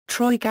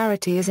Troy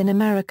Garity is an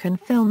American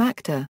film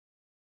actor.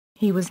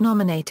 He was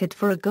nominated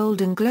for a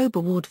Golden Globe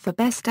Award for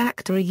Best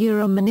Actor a year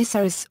on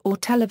Miniseries or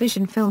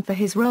television film for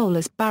his role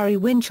as Barry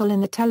Winchell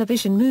in the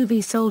television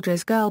movie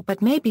Soldier's Girl,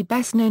 but may be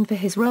best known for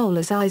his role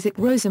as Isaac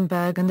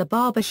Rosenberg in the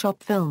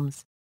Barbershop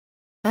films.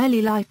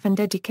 Early life and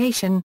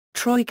education.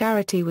 Troy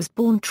Garity was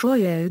born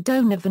Troy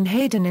O'Donovan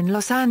Hayden in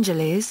Los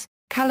Angeles,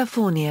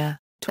 California,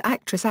 to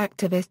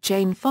actress-activist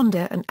Jane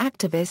Fonda and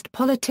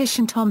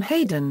activist-politician Tom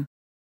Hayden.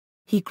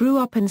 He grew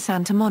up in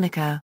Santa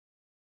Monica.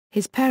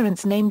 His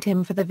parents named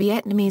him for the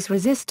Vietnamese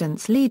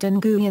resistance leader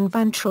Nguyen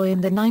Van Troy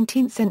and the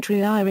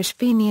 19th-century Irish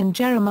Fenian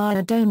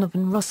Jeremiah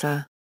Donovan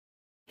Rosser.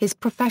 His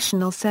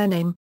professional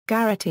surname,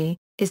 Garity,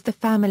 is the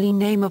family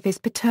name of his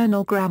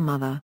paternal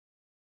grandmother.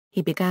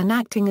 He began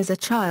acting as a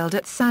child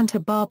at Santa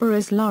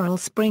Barbara's Laurel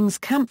Springs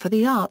Camp for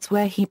the Arts,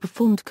 where he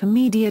performed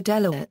Commedia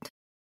dell'arte.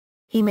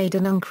 He made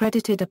an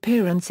uncredited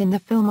appearance in the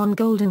film On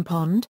Golden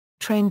Pond,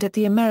 trained at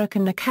the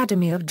American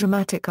Academy of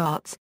Dramatic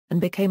Arts, and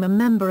became a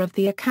member of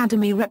the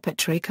Academy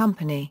Repertory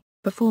Company,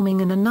 performing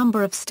in a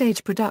number of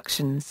stage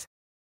productions.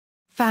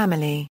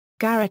 Family.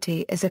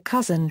 Garity is a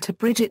cousin to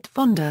Bridget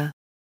Fonda.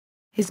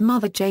 His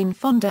mother Jane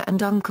Fonda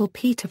and uncle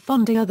Peter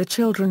Fonda are the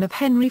children of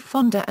Henry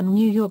Fonda and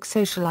New York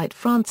socialite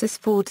Francis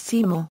Ford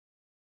Seymour.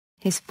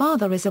 His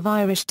father is of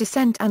Irish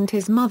descent and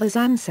his mother's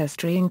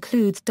ancestry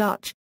includes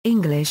Dutch,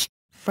 English,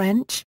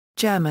 French,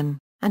 German,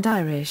 and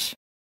Irish.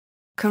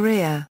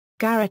 Career.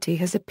 Garity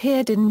has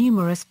appeared in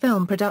numerous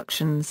film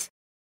productions.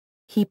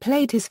 He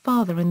played his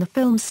father in the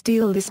film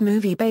Steal This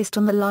Movie based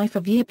on the life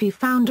of Yippee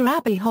founder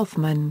Abbie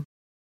Hoffman.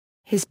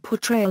 His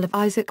portrayal of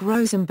Isaac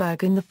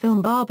Rosenberg in the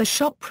film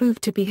Barbershop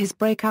proved to be his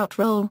breakout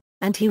role,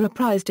 and he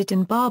reprised it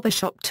in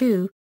Barbershop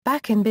 2,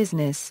 Back in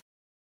Business.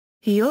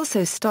 He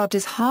also starred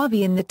as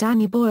Harvey in the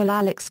Danny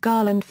Boyle-Alex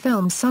Garland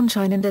film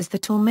Sunshine and as the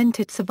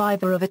tormented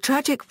survivor of a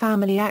tragic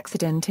family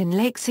accident in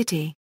Lake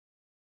City.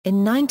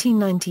 In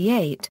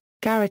 1998,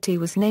 Garity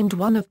was named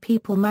one of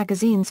People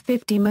magazine's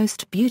 50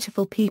 Most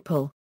Beautiful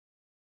People.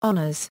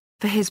 Honors.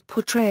 For his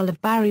portrayal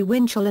of Barry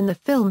Winchell in the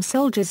film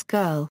Soldier's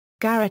Girl,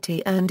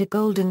 Garity earned a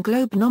Golden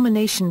Globe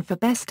nomination for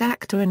Best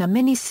Actor in a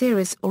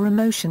Miniseries or a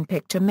Motion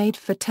Picture made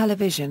for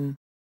television.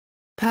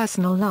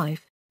 Personal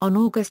life. On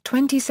August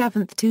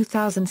 27,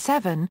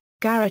 2007,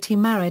 Garity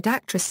married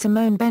actress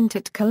Simone Bent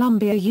at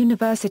Columbia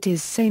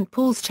University's St.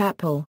 Paul's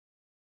Chapel.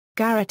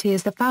 Garity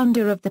is the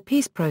founder of the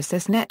Peace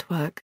Process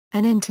Network,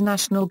 an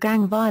international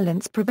gang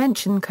violence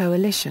prevention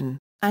coalition,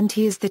 and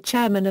he is the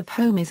chairman of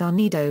Homies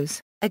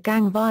Unidos, a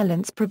gang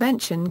violence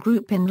prevention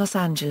group in Los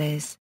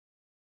Angeles.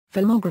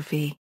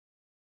 Filmography.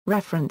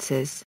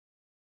 References.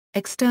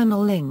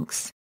 External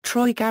links.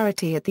 Troy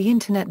Garity at the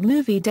Internet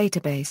Movie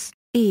Database,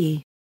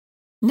 E.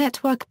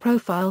 Network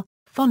profile,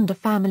 Fonda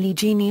family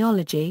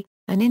genealogy,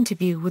 an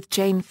interview with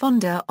Jane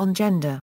Fonda on gender.